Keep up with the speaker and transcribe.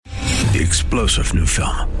The explosive new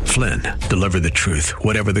film, Flynn, deliver the truth,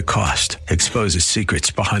 whatever the cost. Exposes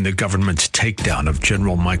secrets behind the government's takedown of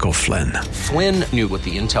General Michael Flynn. Flynn knew what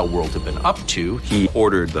the intel world had been up to. He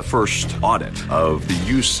ordered the first audit of the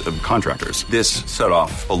use of contractors. This set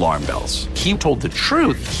off alarm bells. He told the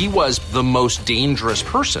truth. He was the most dangerous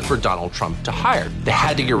person for Donald Trump to hire. They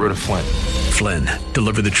had to get rid of Flynn. Flynn,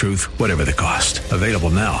 deliver the truth, whatever the cost. Available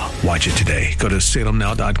now. Watch it today. Go to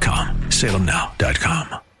salemnow.com.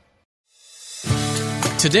 salemnow.com.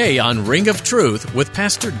 Today on Ring of Truth with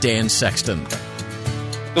Pastor Dan Sexton.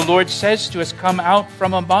 The Lord says to us, come out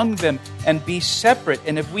from among them and be separate.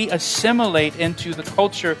 And if we assimilate into the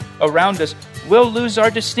culture around us, we'll lose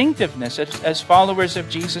our distinctiveness as followers of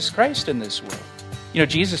Jesus Christ in this world. You know,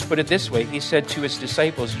 Jesus put it this way. He said to his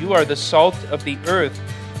disciples, you are the salt of the earth,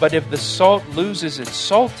 but if the salt loses its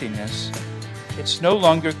saltiness, it's no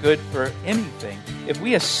longer good for anything. If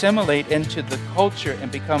we assimilate into the culture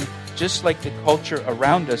and become just like the culture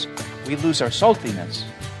around us, we lose our saltiness.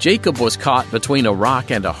 Jacob was caught between a rock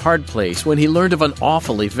and a hard place when he learned of an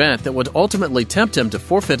awful event that would ultimately tempt him to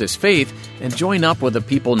forfeit his faith and join up with a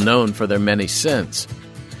people known for their many sins.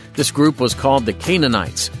 This group was called the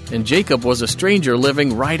Canaanites, and Jacob was a stranger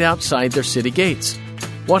living right outside their city gates.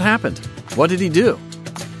 What happened? What did he do?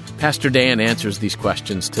 Pastor Dan answers these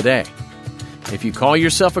questions today. If you call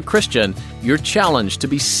yourself a Christian, you're challenged to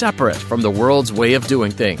be separate from the world's way of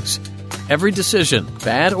doing things. Every decision,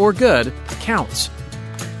 bad or good, counts.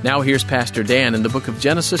 Now here's Pastor Dan in the book of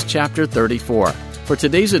Genesis chapter 34 for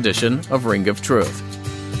today's edition of Ring of Truth.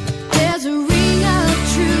 There's a ring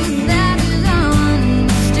of truth that is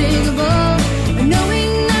unmistakable,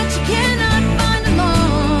 knowing that you cannot find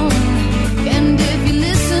alone. And if you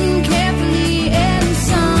listen carefully, and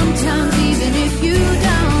sometimes even if you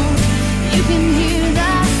don't, you can hear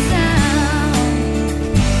that sound.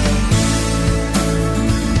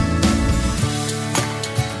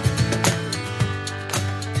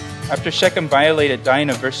 After Shechem violated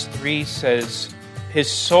Dinah, verse 3 says, his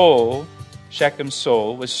soul, Shechem's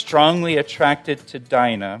soul, was strongly attracted to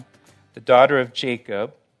Dinah, the daughter of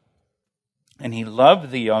Jacob, and he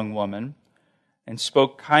loved the young woman and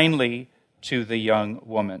spoke kindly to the young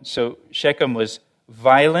woman. So Shechem was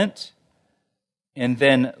violent and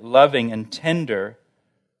then loving and tender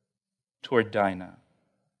toward Dinah.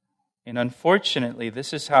 And unfortunately,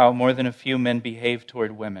 this is how more than a few men behave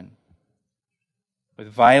toward women. With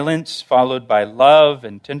violence followed by love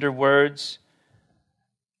and tender words.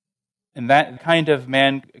 And that kind of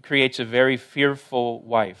man creates a very fearful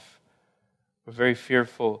wife, a very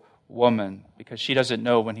fearful woman, because she doesn't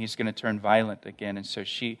know when he's going to turn violent again. And so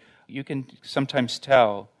you can sometimes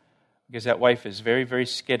tell, because that wife is very, very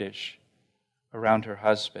skittish around her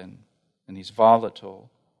husband, and he's volatile.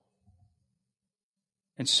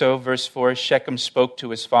 And so, verse 4, Shechem spoke to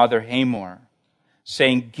his father Hamor,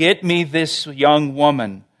 saying, get me this young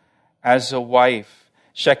woman as a wife.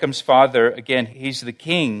 Shechem's father, again, he's the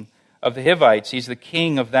king of the Hivites. He's the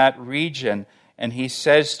king of that region. And he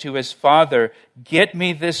says to his father, get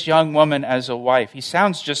me this young woman as a wife. He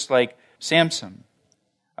sounds just like Samson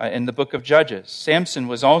in the book of Judges. Samson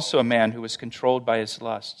was also a man who was controlled by his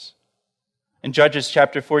lusts. In Judges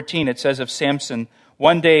chapter 14, it says of Samson,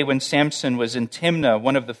 one day when Samson was in Timnah,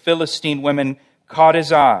 one of the Philistine women caught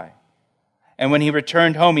his eye. And when he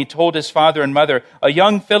returned home, he told his father and mother, a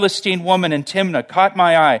young Philistine woman in Timnah caught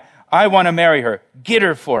my eye. I want to marry her. Get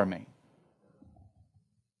her for me. And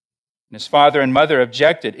his father and mother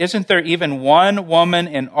objected. Isn't there even one woman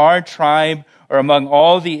in our tribe or among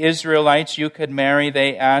all the Israelites you could marry?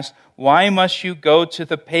 They asked. Why must you go to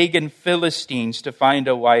the pagan Philistines to find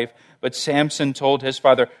a wife? But Samson told his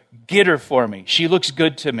father, get her for me. She looks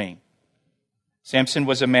good to me. Samson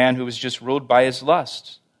was a man who was just ruled by his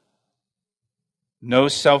lusts. No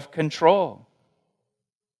self-control.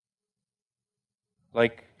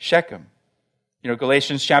 Like Shechem. You know,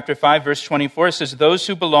 Galatians chapter 5, verse 24 says, those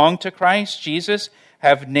who belong to Christ Jesus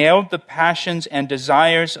have nailed the passions and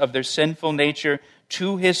desires of their sinful nature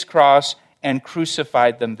to his cross and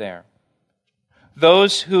crucified them there.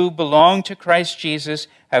 Those who belong to Christ Jesus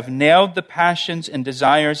have nailed the passions and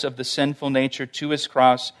desires of the sinful nature to his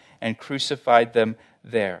cross and crucified them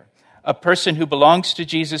there. A person who belongs to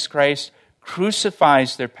Jesus Christ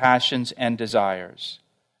crucifies their passions and desires.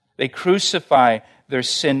 They crucify their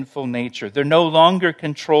sinful nature. They're no longer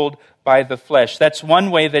controlled by the flesh. That's one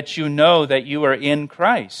way that you know that you are in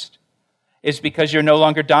Christ, is because you're no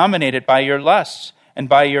longer dominated by your lusts and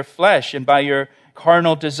by your flesh and by your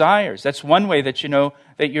carnal desires. That's one way that you know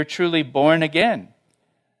that you're truly born again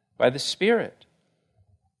by the Spirit.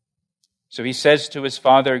 So he says to his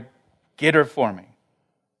father, get her for me.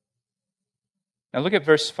 Now look at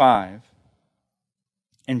verse 5.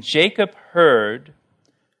 And Jacob heard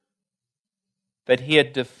that he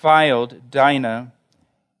had defiled Dinah,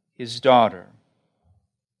 his daughter.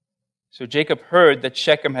 So Jacob heard that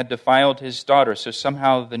Shechem had defiled his daughter, so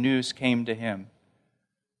somehow the news came to him.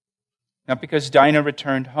 Not because Dinah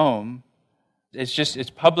returned home. It's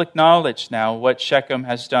public knowledge now what Shechem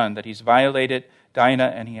has done, that he's violated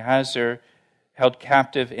Dinah and he has her held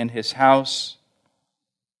captive in his house.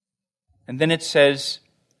 And then it says,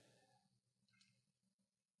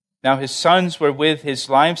 now his sons were with his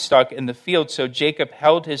livestock in the field, so Jacob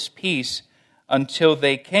held his peace until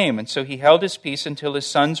they came. And so he held his peace until his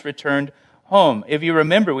sons returned home. If you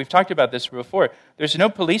remember, we've talked about this before. There's no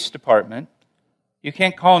police department. You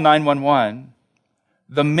can't call 911.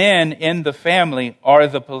 The men in the family are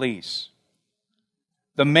the police.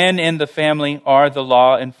 The men in the family are the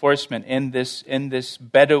law enforcement in this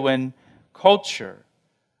Bedouin culture.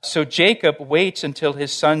 So Jacob waits until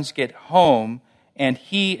his sons get home, and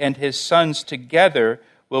he and his sons together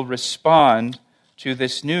will respond to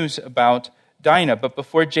this news about Dinah. But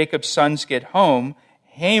before Jacob's sons get home,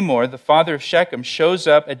 Hamor, the father of Shechem, shows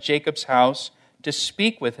up at Jacob's house to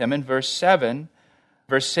speak with him in verse 7.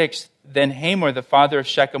 Verse 6, then Hamor, the father of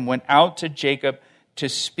Shechem, went out to Jacob to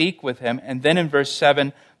speak with him. And then in verse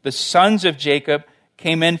 7, the sons of Jacob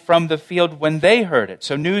came in from the field when they heard it.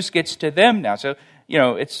 So news gets to them now. So,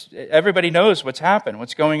 everybody knows what's happened,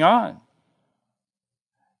 what's going on.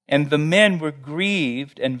 And the men were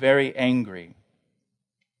grieved and very angry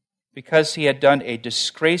because he had done a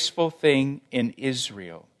disgraceful thing in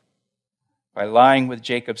Israel by lying with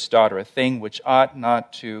Jacob's daughter, a thing which ought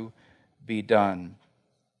not to be done.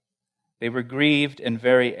 They were grieved and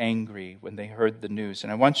very angry when they heard the news.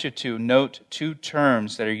 And I want you to note two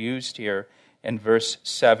terms that are used here in verse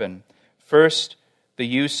 7. First, the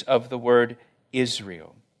use of the word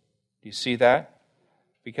Israel. Do you see that?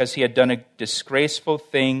 Because he had done a disgraceful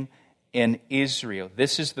thing in Israel.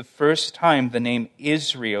 This is the first time the name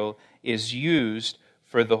Israel is used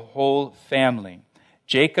for the whole family.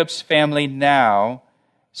 Jacob's family now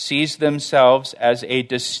sees themselves as a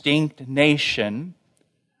distinct nation,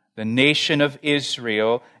 the nation of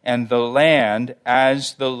Israel, and the land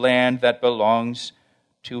as the land that belongs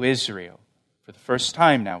to Israel. For the first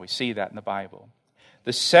time now we see that in the Bible.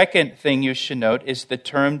 The second thing you should note is the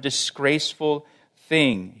term disgraceful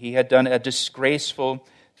thing. He had done a disgraceful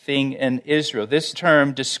thing in Israel. This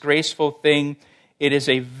term, disgraceful thing, it is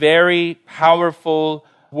a very powerful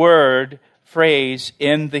word, phrase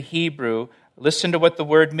in the Hebrew. Listen to what the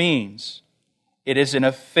word means. It is an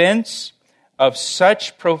offense of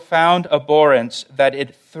such profound abhorrence that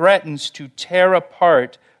it threatens to tear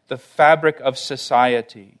apart the fabric of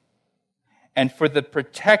society. And for the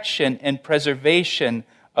protection and preservation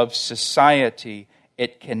of society,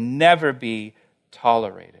 it can never be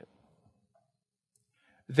tolerated.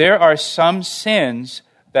 There are some sins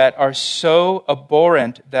that are so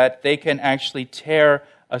abhorrent that they can actually tear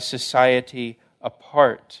a society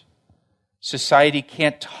apart. Society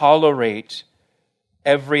can't tolerate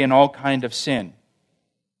every and all kind of sin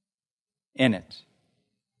in it.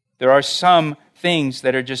 There are some things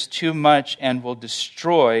that are just too much and will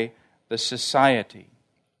destroy the society.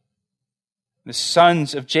 The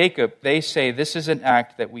sons of Jacob, they say this is an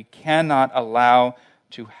act that we cannot allow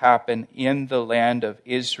to happen in the land of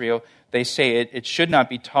Israel. They say it should not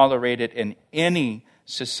be tolerated in any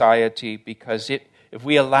society because if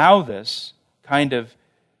we allow this kind of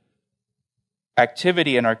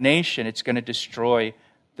activity in our nation, it's going to destroy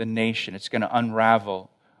the nation. It's going to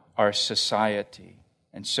unravel our society.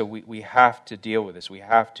 And so we have to deal with this. We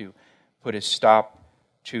have to put a stop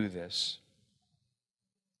to this.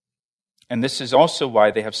 And this is also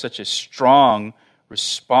why they have such a strong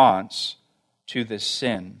response to this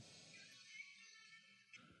sin.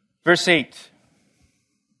 Verse 8.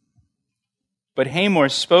 But Hamor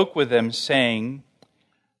spoke with them, saying,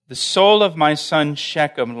 the soul of my son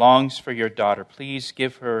Shechem longs for your daughter. Please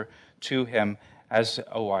give her to him as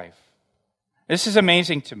a wife. This is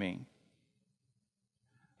amazing to me.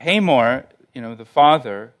 Hamor, the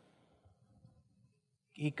father,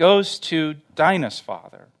 he goes to Dinah's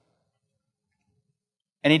father.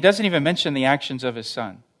 And he doesn't even mention the actions of his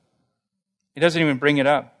son. He doesn't even bring it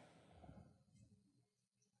up.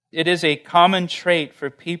 It is a common trait for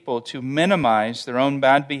people to minimize their own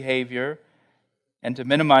bad behavior and to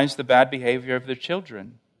minimize the bad behavior of their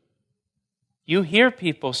children. You hear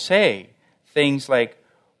people say things like,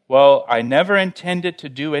 well, I never intended to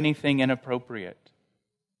do anything inappropriate.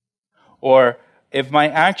 Or, if my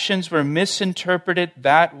actions were misinterpreted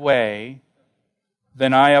that way,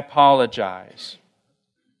 then I apologize.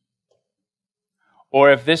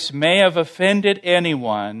 or if this may have offended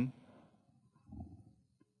anyone,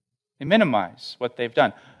 they minimize what they've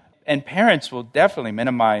done. And parents will definitely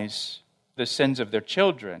minimize the sins of their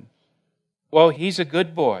children. Well, he's a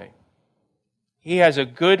good boy. He has a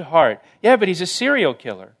good heart. Yeah, but he's a serial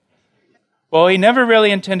killer. Well, he never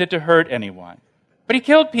really intended to hurt anyone. But he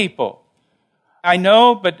killed people. I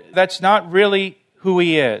know, but that's not really who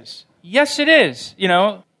he is. Yes, it is.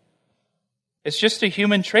 It's just a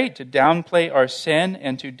human trait to downplay our sin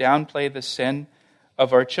and to downplay the sin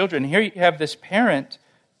of our children. Here you have this parent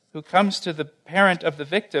who comes to the parent of the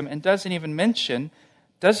victim and doesn't even mention,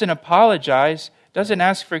 doesn't apologize, doesn't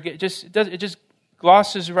ask for, it just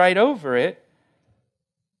glosses right over it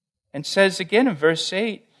and says again in verse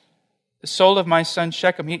 8, the soul of my son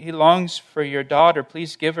Shechem, he longs for your daughter.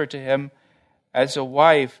 Please give her to him as a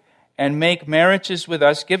wife and make marriages with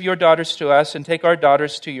us. Give your daughters to us and take our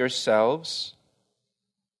daughters to yourselves.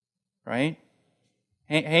 Right?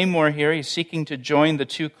 Hamor here, he's seeking to join the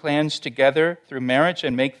two clans together through marriage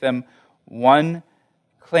and make them one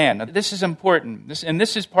clan. Now, this is important.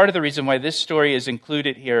 This is part of the reason why this story is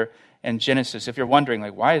included here in Genesis. If you're wondering,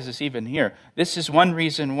 why is this even here? This is one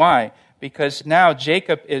reason why. Because now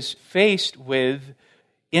Jacob is faced with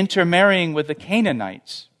intermarrying with the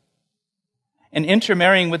Canaanites. And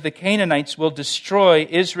intermarrying with the Canaanites will destroy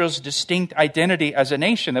Israel's distinct identity as a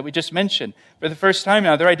nation that we just mentioned. For the first time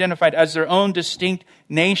now, they're identified as their own distinct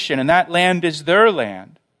nation, and that land is their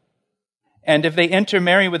land. And if they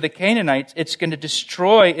intermarry with the Canaanites, it's going to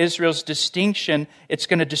destroy Israel's distinction. It's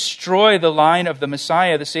going to destroy the line of the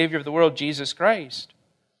Messiah, the Savior of the world, Jesus Christ.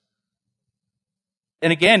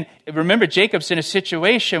 And again, remember, Jacob's in a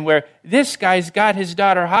situation where this guy's got his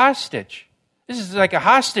daughter hostage. This is like a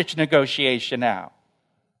hostage negotiation now.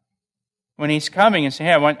 When he's coming and saying,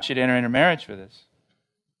 hey, I want you to enter into marriage with us.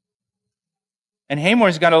 And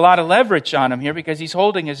Hamor's got a lot of leverage on him here because he's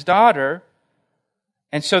holding his daughter.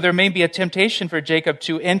 And so there may be a temptation for Jacob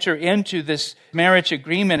to enter into this marriage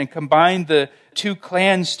agreement and combine the two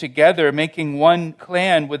clans together, making one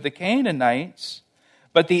clan with the Canaanites.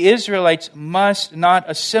 But the Israelites must not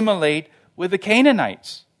assimilate with the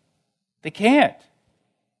Canaanites. They can't.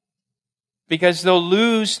 Because they'll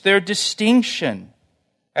lose their distinction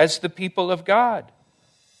as the people of God.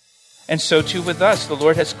 And so too with us. The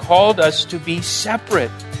Lord has called us to be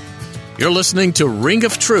separate. You're listening to Ring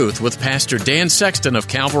of Truth with Pastor Dan Sexton of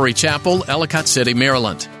Calvary Chapel, Ellicott City,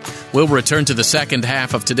 Maryland. We'll return to the second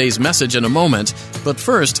half of today's message in a moment. But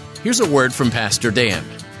first, here's a word from Pastor Dan.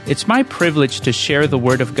 It's my privilege to share the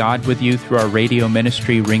Word of God with you through our radio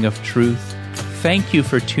ministry, Ring of Truth. Thank you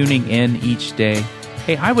for tuning in each day.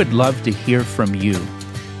 Hey, I would love to hear from you.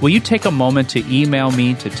 Will you take a moment to email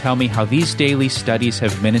me to tell me how these daily studies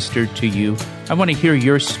have ministered to you? I want to hear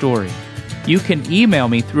your story. You can email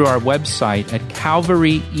me through our website at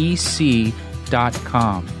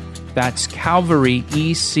calvaryec.com. That's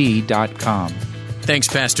calvaryec.com. Thanks,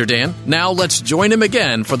 Pastor Dan. Now let's join him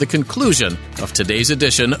again for the conclusion of today's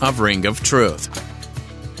edition of Ring of Truth.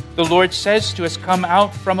 The Lord says to us, come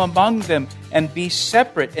out from among them and be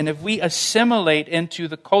separate. And if we assimilate into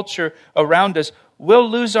the culture around us, we'll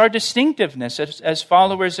lose our distinctiveness as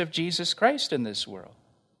followers of Jesus Christ in this world.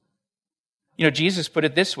 Jesus put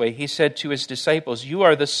it this way. He said to his disciples, you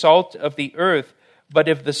are the salt of the earth, but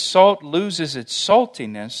if the salt loses its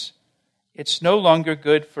saltiness, it's no longer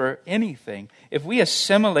good for anything. If we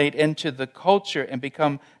assimilate into the culture and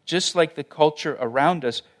become just like the culture around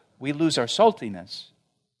us, we lose our saltiness.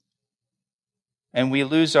 And we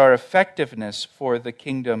lose our effectiveness for the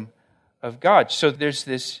kingdom of God. So there's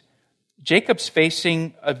this, Jacob's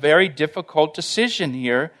facing a very difficult decision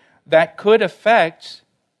here that could affect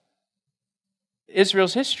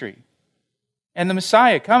Israel's history and the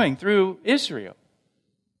Messiah coming through Israel.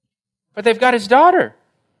 But they've got his daughter.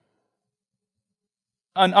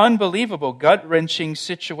 An unbelievable, gut-wrenching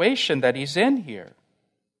situation that he's in here.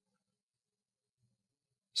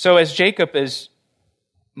 So as Jacob is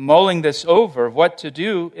mulling this over, what to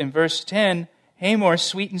do, in verse 10, Hamor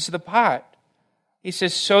sweetens the pot. He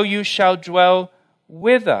says, so you shall dwell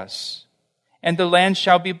with us, and the land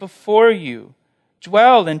shall be before you.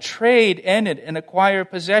 Dwell and trade in it and acquire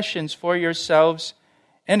possessions for yourselves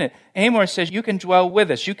in it. Hamor says, you can dwell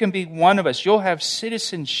with us. You can be one of us. You'll have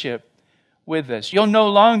citizenship with us. You'll no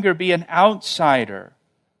longer be an outsider,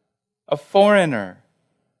 a foreigner.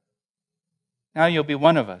 Now you'll be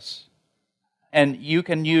one of us. And you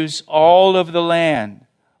can use all of the land.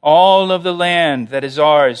 All of the land that is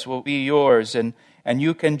ours will be yours. And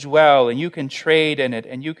you can dwell and you can trade in it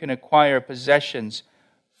and you can acquire possessions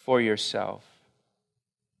for yourself.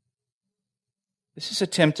 This is a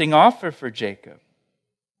tempting offer for Jacob.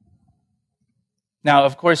 Now,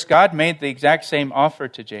 of course, God made the exact same offer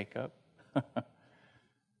to Jacob.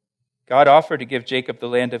 God offered to give Jacob the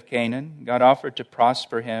land of Canaan. God offered to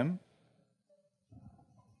prosper him.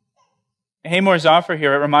 Hamor's offer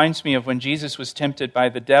here, it reminds me of when Jesus was tempted by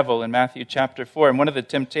the devil in Matthew chapter 4. And one of the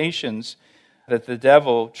temptations that the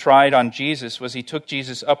devil tried on Jesus was he took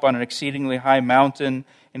Jesus up on an exceedingly high mountain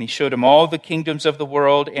and he showed him all the kingdoms of the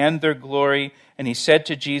world and their glory. And he said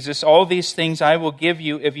to Jesus, "All these things I will give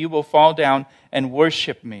you if you will fall down and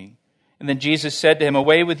worship me." And then Jesus said to him,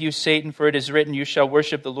 "Away with you, Satan, for it is written, you shall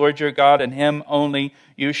worship the Lord your God, and him only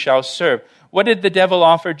you shall serve." What did the devil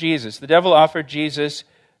offer Jesus? The devil offered Jesus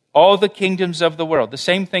all the kingdoms of the world, the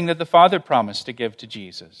same thing that the Father promised to give to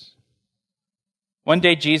Jesus. One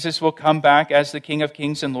day Jesus will come back as the King of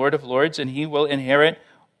Kings and Lord of Lords, and he will inherit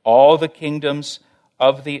all the kingdoms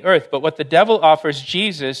of the earth. But what the devil offers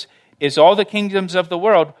Jesus is all the kingdoms of the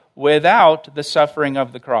world without the suffering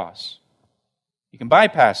of the cross. You can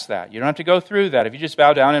bypass that. You don't have to go through that if you just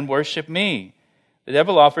bow down and worship me. The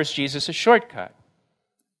devil offers Jesus a shortcut.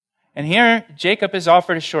 And here, Jacob is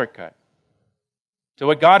offered a shortcut to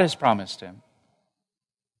what God has promised him.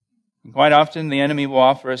 And quite often, the enemy will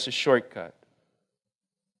offer us a shortcut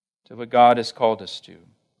to what God has called us to.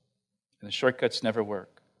 And the shortcuts never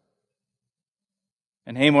work.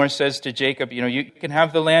 And Hamor says to Jacob, you can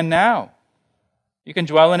have the land now. You can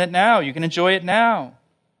dwell in it now. You can enjoy it now.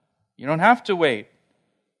 You don't have to wait.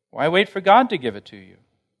 Why wait for God to give it to you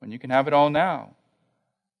when you can have it all now?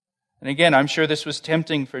 And again, I'm sure this was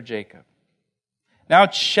tempting for Jacob. Now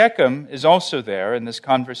Shechem is also there in this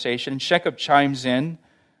conversation. Shechem chimes in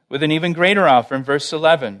with an even greater offer in verse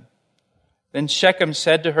 11. Then Shechem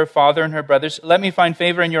said to her father and her brothers, "Let me find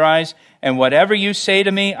favor in your eyes, and whatever you say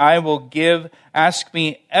to me, I will give. Ask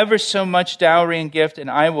me ever so much dowry and gift, and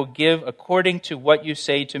I will give according to what you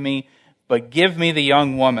say to me. But give me the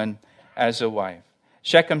young woman as a wife."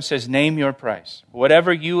 Shechem says, "Name your price.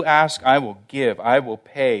 Whatever you ask, I will give. I will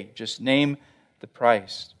pay. Just name the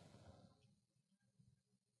price."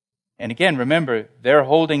 And again, remember, they're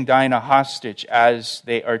holding Dinah hostage as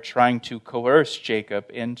they are trying to coerce Jacob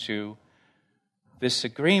into this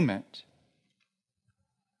agreement.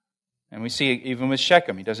 And we see even with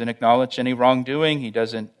Shechem, he doesn't acknowledge any wrongdoing. He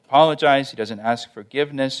doesn't apologize. He doesn't ask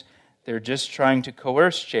forgiveness. They're just trying to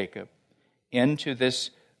coerce Jacob into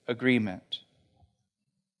this agreement.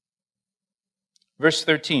 Verse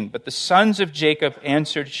 13, "But the sons of Jacob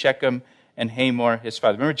answered Shechem and Hamor his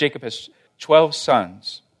father." Remember, Jacob has 12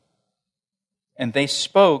 sons. "And they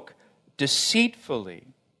spoke deceitfully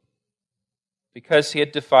because he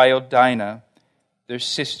had defiled Dinah, their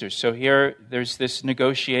sister." So here there's this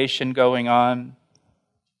negotiation going on,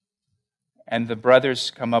 and the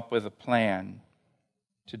brothers come up with a plan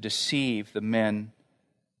to deceive the men,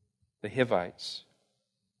 the Hivites.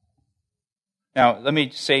 Now, let me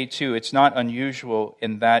say too, it's not unusual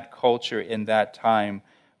in that culture, in that time,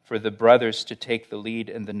 for the brothers to take the lead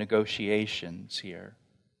in the negotiations here.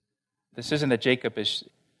 This isn't that Jacob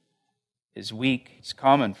is weak. It's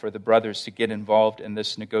common for the brothers to get involved in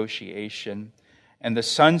this negotiation. And the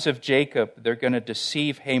sons of Jacob, they're going to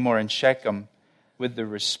deceive Hamor and Shechem with the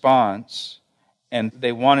response. And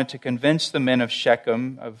they wanted to convince the men of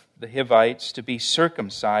Shechem, of the Hivites, to be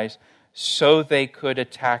circumcised so they could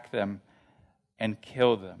attack them and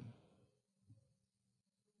kill them.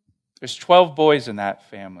 There's 12 boys in that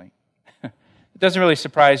family. It doesn't really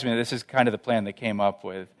surprise me that this is kind of the plan they came up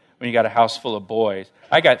with when you got a house full of boys.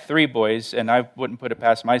 I got 3 boys, and I wouldn't put it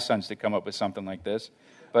past my sons to come up with something like this.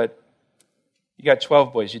 But you got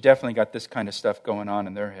 12 boys. You definitely got this kind of stuff going on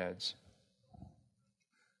in their heads.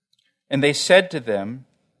 And they said to them,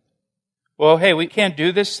 "Well, hey, we can't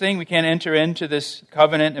do this thing. We can't enter into this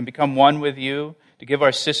covenant and become one with you to give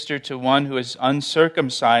our sister to one who is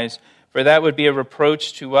uncircumcised, for that would be a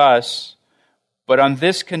reproach to us. But on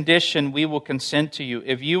this condition we will consent to you.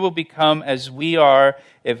 If you will become as we are,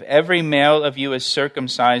 if every male of you is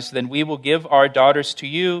circumcised, then we will give our daughters to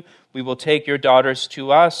you. We will take your daughters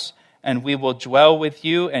to us, and we will dwell with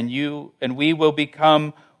you, and we will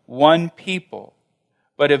become one people.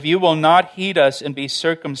 But if you will not heed us and be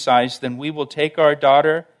circumcised, then we will take our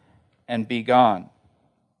daughter and be gone."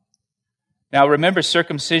 Now remember,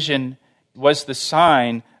 circumcision was the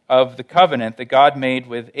sign of the covenant that God made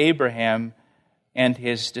with Abraham and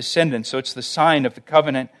his descendants. So it's the sign of the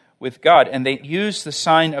covenant with God. And they use the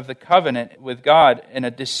sign of the covenant with God in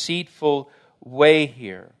a deceitful way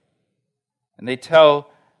here. And they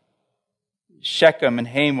tell Shechem and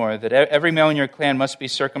Hamor that every male in your clan must be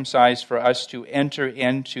circumcised for us to enter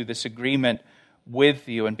into this agreement with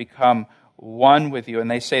you and become one with you.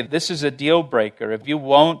 And they say, this is a deal breaker. If you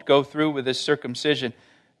won't go through with this circumcision,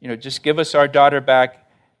 just give us our daughter back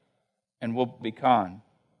and we'll be gone.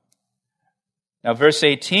 Now, verse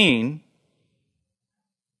 18,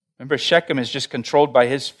 remember, Shechem is just controlled by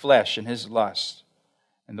his flesh and his lust.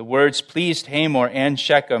 And the words pleased Hamor and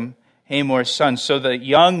Shechem, Hamor's son. So the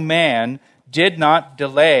young man did not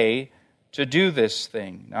delay to do this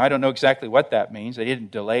thing. Now, I don't know exactly what that means. They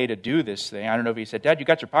didn't delay to do this thing. I don't know if he said, Dad, you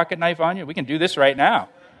got your pocket knife on you? We can do this right now.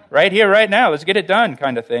 Right here, right now. Let's get it done,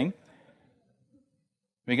 kind of thing.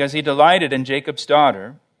 Because he delighted in Jacob's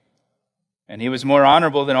daughter, and he was more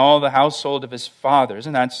honorable than all the household of his father.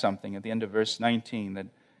 Isn't that something at the end of verse 19, that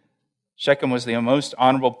Shechem was the most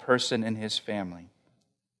honorable person in his family?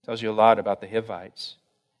 Tells you a lot about the Hivites.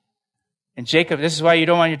 And Jacob, this is why you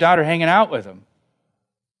don't want your daughter hanging out with him.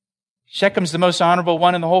 Shechem's the most honorable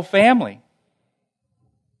one in the whole family.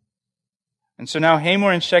 And so now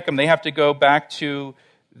Hamor and Shechem, they have to go back to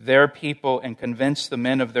their people and convince the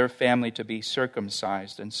men of their family to be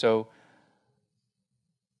circumcised. And so,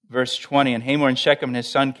 verse 20, and Hamor and Shechem and his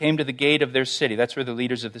son came to the gate of their city. That's where the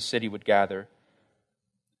leaders of the city would gather.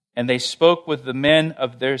 And they spoke with the men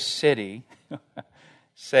of their city,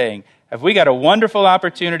 saying, have we got a wonderful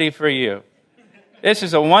opportunity for you? This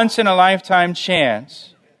is a once-in-a-lifetime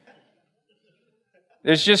chance.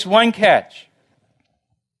 There's just one catch.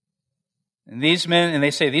 And these men, and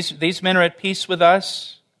they say, these men are at peace with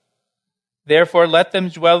us. Therefore, let them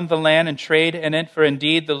dwell in the land and trade in it, for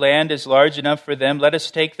indeed the land is large enough for them. Let us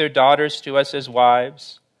take their daughters to us as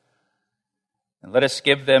wives, and let us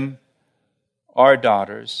give them our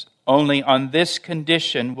daughters. Only on this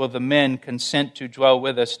condition will the men consent to dwell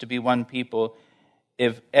with us to be one people,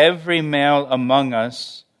 if every male among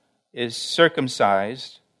us is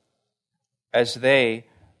circumcised as they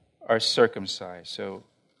are circumcised. So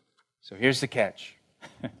here's the catch.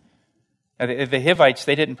 Now, the Hivites,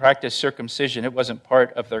 they didn't practice circumcision. It wasn't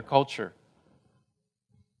part of their culture.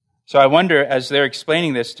 So I wonder, as they're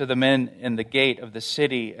explaining this to the men in the gate of the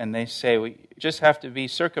city, and they say, we just have to be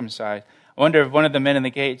circumcised. I wonder if one of the men in the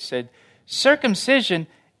gate said, circumcision,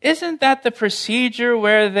 isn't that the procedure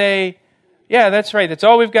where yeah, that's right, that's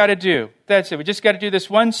all we've got to do. That's it. We just got to do this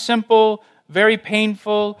one simple, very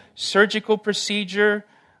painful surgical procedure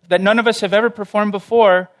that none of us have ever performed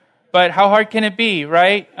before, but how hard can it be,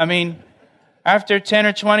 right? I mean, after 10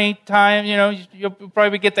 or 20 times, you'll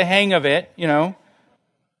probably get the hang of it, So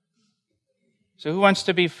who wants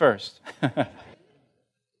to be first?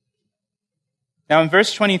 Now in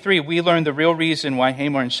verse 23, we learn the real reason why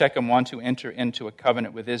Hamor and Shechem want to enter into a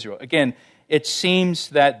covenant with Israel. Again, it seems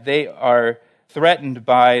that they are threatened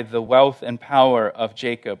by the wealth and power of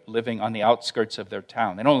Jacob living on the outskirts of their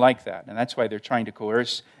town. They don't like that, and that's why they're trying to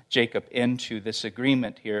coerce Jacob into this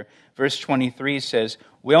agreement here. Verse 23 says,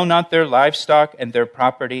 will not their livestock and their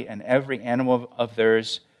property and every animal of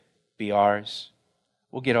theirs be ours?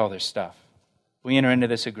 We'll get all their stuff. We enter into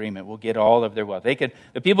this agreement, we'll get all of their wealth.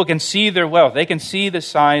 The people can see their wealth. They can see the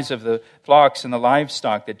size of the flocks and the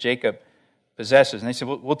livestock that Jacob possesses. And they said,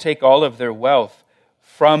 we'll take all of their wealth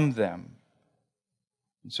from them.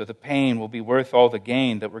 And so the pain will be worth all the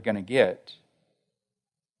gain that we're going to get.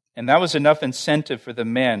 And that was enough incentive for the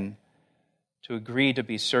men to agree to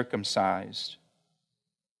be circumcised.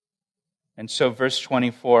 And so verse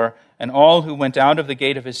 24, and all who went out of the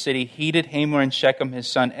gate of his city heeded Hamor and Shechem his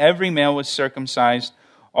son. Every male was circumcised,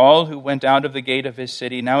 all who went out of the gate of his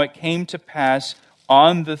city. Now it came to pass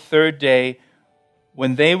on the third day,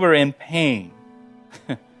 when they were in pain,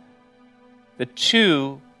 the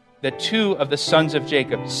two of the sons of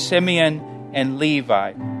Jacob, Simeon and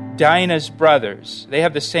Levi, Dinah's brothers, they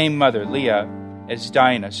have the same mother, Leah, as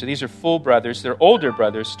Dinah. So these are full brothers. They're older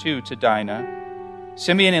brothers, too, to Dinah.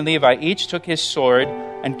 Simeon and Levi each took his sword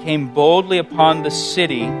and came boldly upon the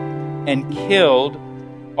city and killed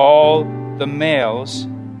all the males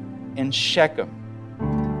in Shechem.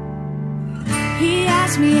 He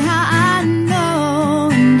asked me how I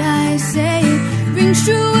know, and I say it rings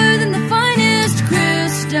truer than the finest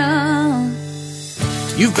crystal.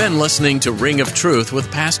 You've been listening to Ring of Truth with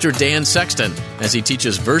Pastor Dan Sexton as he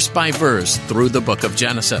teaches verse by verse through the book of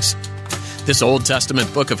Genesis. This Old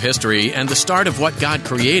Testament book of history and the start of what God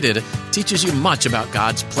created teaches you much about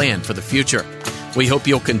God's plan for the future. We hope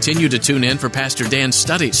you'll continue to tune in for Pastor Dan's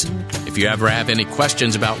studies. If you ever have any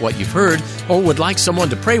questions about what you've heard or would like someone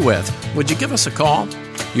to pray with, would you give us a call?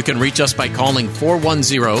 You can reach us by calling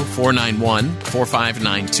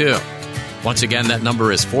 410-491-4592. Once again, that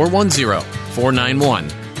number is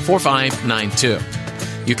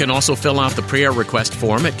 410-491-4592. You can also fill out the prayer request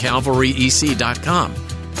form at calvaryec.com.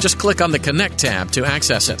 Just click on the Connect tab to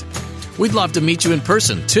access it. We'd love to meet you in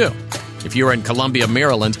person, too. If you're in Columbia,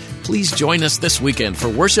 Maryland, please please join us this weekend for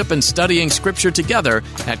worship and studying Scripture together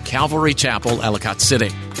at Calvary Chapel, Ellicott City.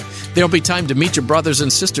 There'll be time to meet your brothers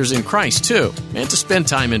and sisters in Christ, too, and to spend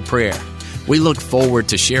time in prayer. We look forward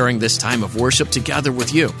to sharing this time of worship together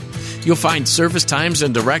with you. You'll find service times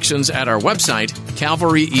and directions at our website,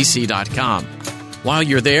 calvaryec.com. While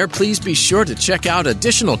you're there, please be sure to check out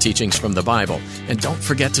additional teachings from the Bible, and don't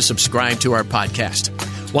forget to subscribe to our podcast.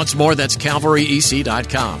 Once more, that's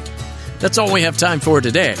calvaryec.com. That's all we have time for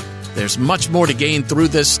today. There's much more to gain through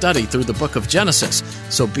this study through the book of Genesis,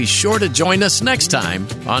 so be sure to join us next time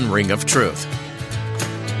on Ring of Truth.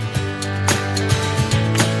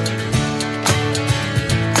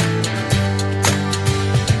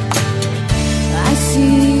 I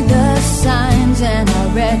see the signs and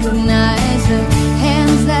I recognize the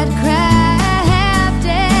hands that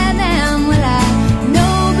crafted them. Well, I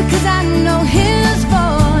know because I know His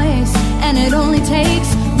voice, and it only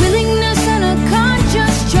takes willingness and a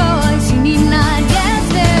conscious choice. You need not guess,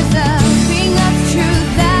 there's a ring of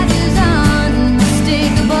truth that is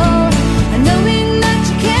unmistakable, knowing that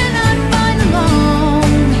you cannot find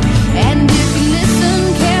alone. And if you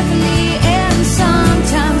listen carefully, and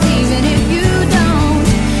sometimes even if you don't,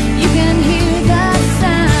 you can hear the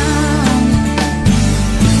sound.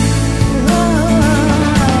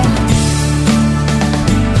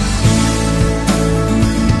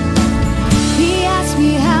 He asked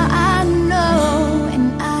me how I know,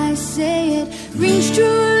 and I say it rings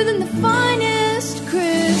truer than the finest crystal.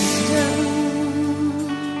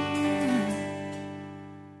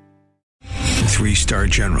 3-star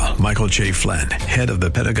General Michael J. Flynn, head of the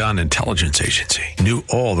Pentagon Intelligence Agency, knew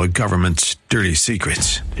all the government's dirty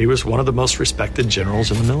secrets. He was one of the most respected generals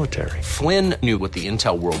in the military. Flynn knew what the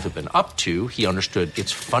intel world had been up to. He understood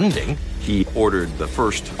its funding. He ordered the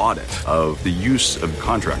first audit of the use of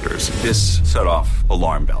contractors. This set off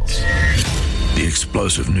alarm bells. The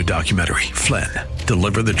explosive new documentary, Flynn,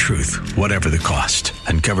 Deliver the Truth, Whatever the Cost,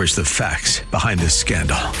 uncovers the facts behind this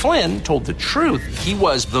scandal. Flynn told the truth. He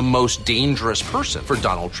was the most dangerous person for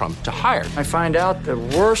Donald Trump to hire. I find out the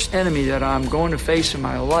worst enemy that I'm going to face in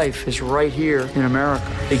my life is right here in America.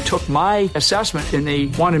 They took my assessment and they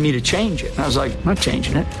wanted me to change it. And I was like, I'm not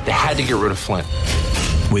changing it. They had to get rid of Flynn.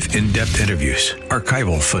 With in-depth interviews,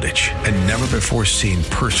 archival footage, and never-before-seen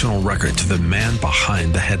personal records of the man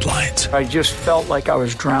behind the headlines. I just felt like I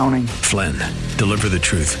was drowning. Flynn, Deliver the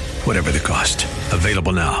Truth, Whatever the Cost.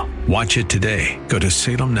 Available now. Watch it today. Go to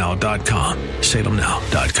salemnow.com.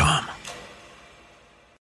 salemnow.com.